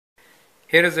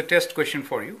Here is a test question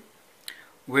for you.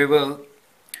 We are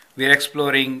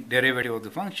exploring derivative of the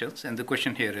functions, and the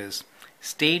question here is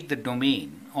state the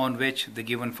domain on which the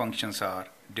given functions are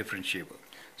differentiable.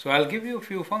 So I'll give you a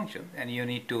few functions and you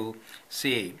need to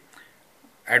say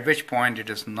at which point it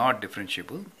is not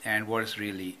differentiable and what is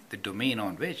really the domain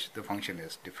on which the function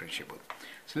is differentiable.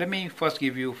 So let me first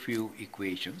give you a few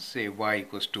equations. Say y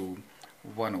equals to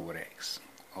 1 over x,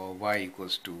 or y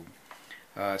equals to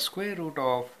square root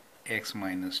of x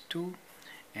minus 2,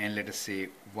 and let us say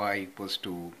y equals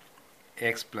to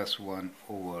x plus 1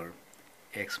 over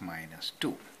x minus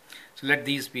 2. So let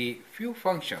these be few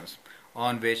functions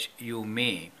on which you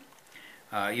may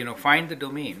find the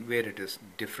domain where it is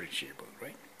differentiable,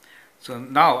 right? So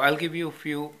now I'll give you a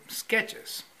few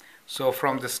sketches. So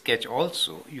from the sketch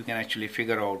also you can actually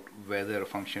figure out whether a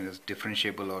function is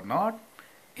differentiable or not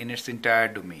in its entire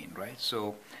domain, right?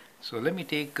 So let me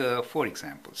take 4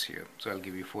 examples here. So I'll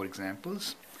give you 4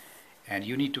 examples and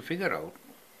you need to figure out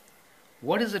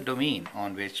what is the domain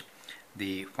on which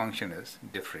the function is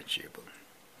differentiable.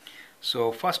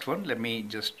 So first one, let me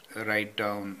just write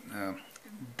down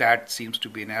that seems to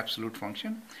be an absolute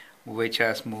function which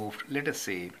has moved, let us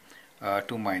say,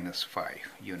 2 minus 5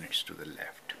 units to the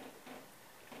left.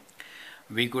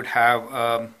 We could have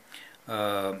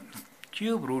a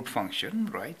cube root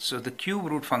function, right? So the cube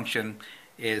root function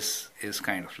is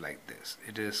kind of like this.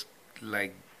 It is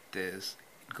like this,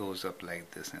 it goes up like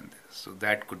this and this. So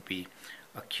that could be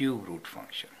a cube root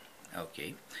function.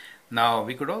 Okay. Now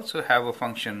we could also have a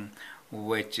function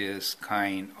which is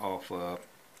kind of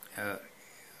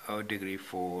a degree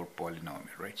 4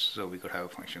 polynomial, right? So we could have a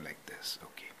function like this.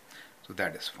 Okay. So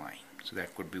that is fine. So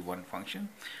that could be one function,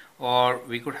 or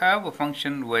we could have a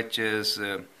function which is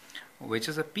a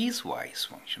piecewise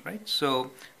function, right?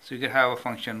 So you could have a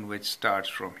function which starts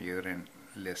from here, and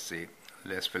let's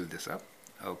fill this up,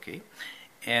 okay,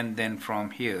 and then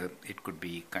from here it could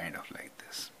be kind of like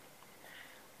this,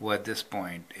 where this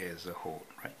point is a whole,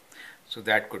 right? So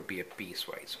that could be a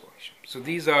piecewise function. So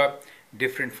these are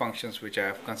different functions which I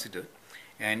have considered,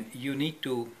 and you need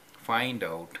to find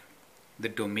out the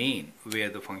domain where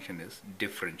the function is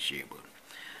differentiable.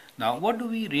 Now, what do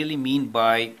we really mean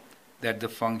by that the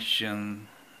function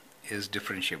is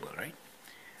differentiable, right?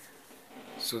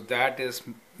 So that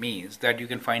means that you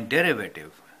can find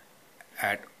derivative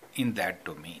in that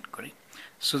domain, correct?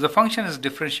 So the function is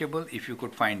differentiable if you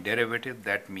could find derivative.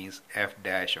 That means f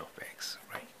dash of x,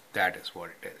 right? That is what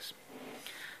it is.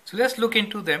 So let's look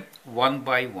into them one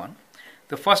by one.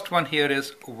 The first one here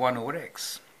is 1 over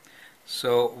x.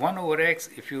 So 1 over x,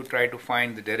 if you try to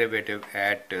find the derivative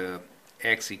at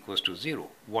x equals to 0,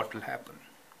 what will happen?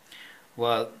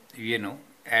 Well,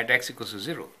 at x equals to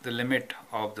 0, the limit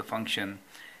of the function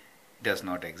does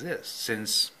not exist,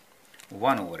 since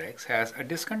 1 over x has a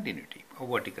discontinuity, a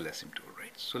vertical asymptote,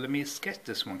 right? So let me sketch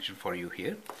this function for you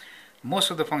here.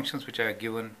 Most of the functions which are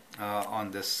given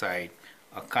on this side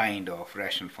are kind of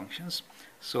rational functions.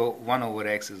 So 1 over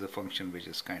x is a function which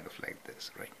is kind of like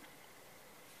this, right?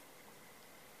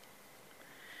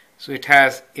 So it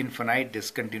has infinite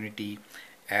discontinuity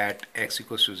at x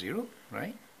equals to 0,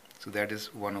 right? So that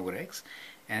is 1 over x.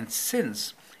 And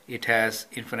since it has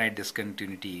infinite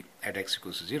discontinuity at x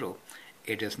equals to 0,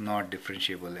 it is not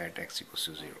differentiable at x equals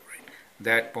to 0, right?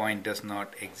 That point does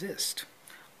not exist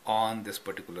on this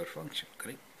particular function,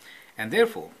 correct? And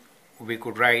therefore, we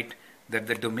could write that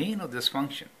the domain of this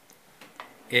function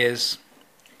is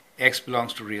x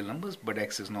belongs to real numbers, but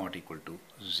x is not equal to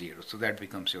 0. So that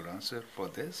becomes your answer for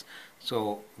this.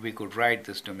 So we could write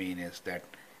this domain as that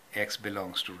x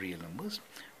belongs to real numbers,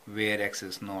 where x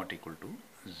is not equal to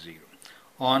 0.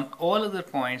 On all other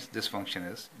points, this function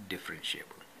is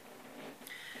differentiable.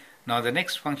 Now the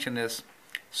next function is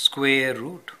square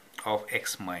root of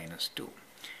x minus 2.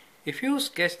 If you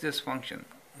sketch this function,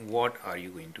 what are you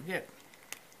going to get?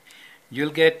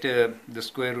 You'll get the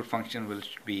square root function will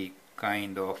be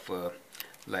kind of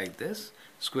like this.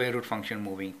 Square root function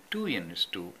moving 2 units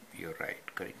to your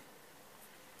right, correct?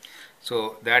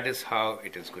 So that is how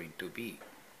it is going to be.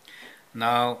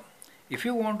 Now, if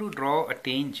you want to draw a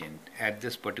tangent at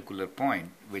this particular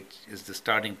point, which is the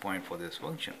starting point for this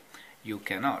function, you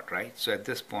cannot, right? So at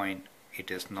this point,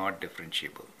 it is not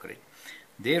differentiable, correct?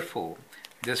 Therefore,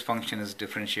 this function is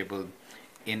differentiable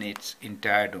in its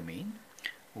entire domain,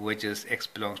 which is x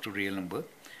belongs to real number,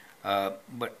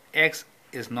 but x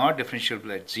is not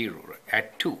differentiable at 0,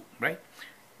 at 2, right?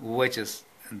 Which is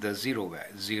the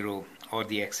 0 or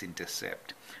the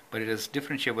x-intercept, but it is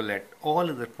differentiable at all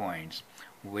other points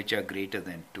which are greater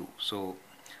than 2. So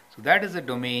that is the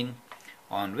domain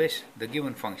on which the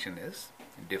given function is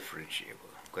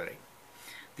differentiable, correct?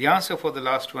 The answer for the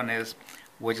last one is,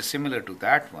 which is similar to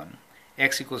that one,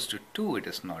 x equals to 2, it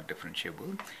is not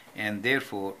differentiable, and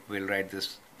therefore we'll write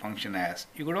this function as,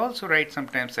 you could also write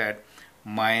sometimes at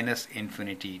minus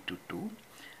infinity to 2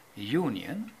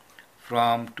 union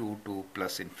from 2 to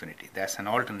plus infinity. That's an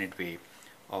alternate way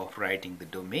of writing the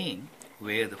domain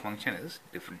where the function is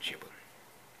differentiable.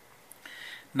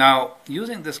 Now,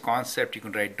 using this concept, you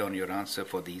can write down your answer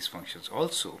for these functions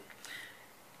also.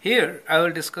 Here, I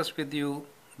will discuss with you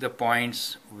the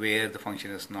points where the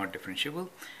function is not differentiable.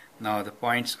 Now, the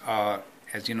points are,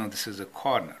 as you know, this is a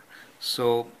corner.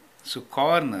 So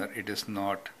corner, it is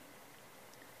not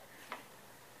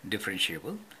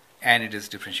differentiable, and it is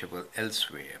differentiable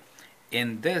elsewhere.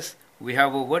 In this, we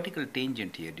have a vertical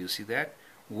tangent here. Do you see that?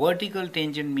 Vertical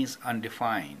tangent means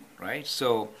undefined, right?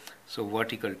 So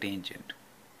vertical tangent.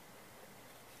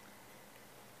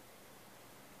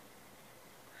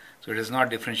 So it is not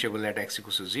differentiable at x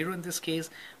equals to 0 in this case,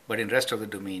 but in rest of the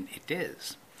domain it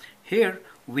is. Here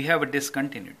we have a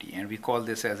discontinuity, and we call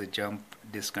this as a jump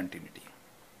discontinuity.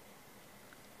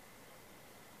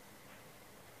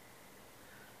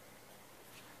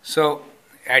 So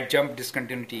at jump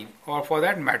discontinuity, or for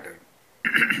that matter,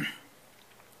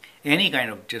 any kind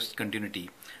of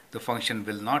discontinuity, the function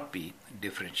will not be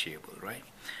differentiable, right?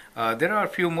 There are a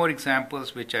few more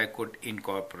examples which I could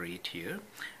incorporate here.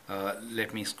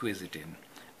 Let me squeeze it in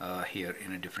here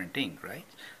in a different thing, right?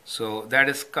 So that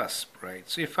is cusp, right?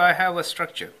 So if I have a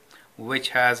structure which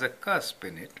has a cusp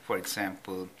in it, for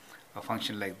example, a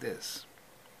function like this,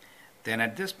 then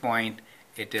at this point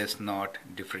it is not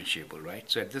differentiable, right?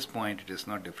 So at this point it is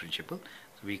not differentiable.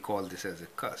 So we call this as a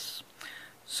cusp.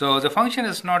 So the function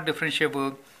is not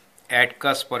differentiable at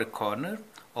cusp or a corner,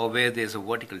 or where there is a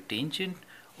vertical tangent,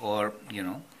 or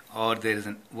or there is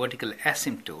a vertical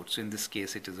asymptote. So in this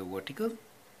case it is a vertical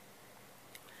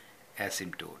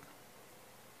asymptote,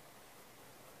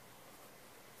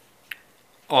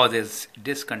 or there's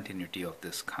discontinuity of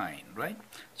this kind, right?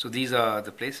 So these are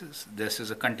the places. This is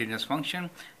a continuous function.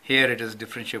 Here it is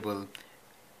differentiable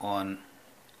on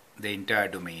the entire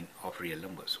domain of real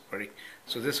numbers, right?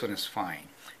 So this one is fine.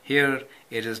 Here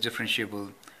it is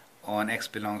differentiable on x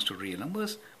belongs to real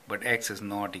numbers, but x is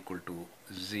not equal to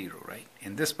 0, right?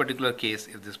 In this particular case,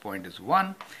 if this point is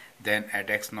 1, then at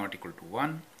x not equal to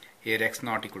 1, here x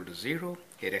not equal to 0,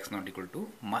 here x not equal to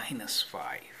minus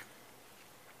 5.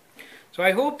 So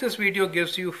I hope this video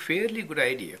gives you a fairly good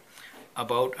idea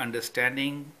about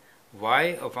understanding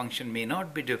why a function may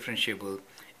not be differentiable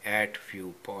at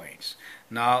few points.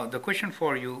 Now the question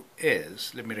for you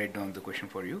is, let me write down the question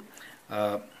for you.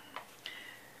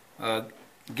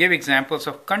 Give examples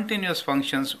of continuous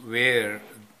functions where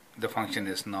the function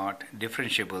is not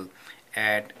differentiable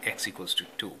at x equals to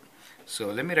 2. So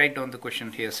let me write down the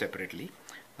question here separately.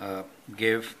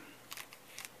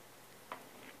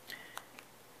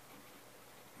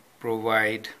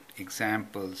 Provide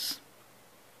examples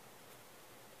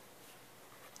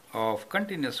of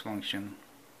continuous function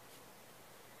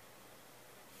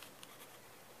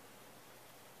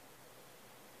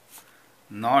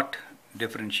not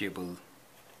differentiable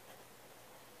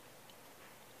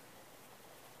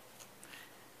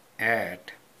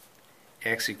at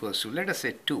x equals to, let us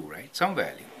say 2, right? Some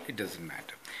value, it doesn't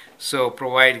matter. So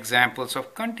provide examples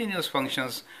of continuous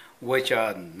functions which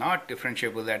are not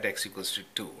differentiable at x equals to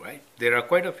 2, right? There are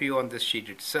quite a few on this sheet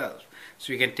itself.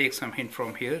 So you can take some hint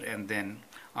from here and then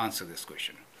answer this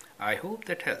question. I hope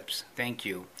that helps. Thank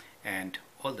you and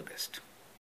all the best.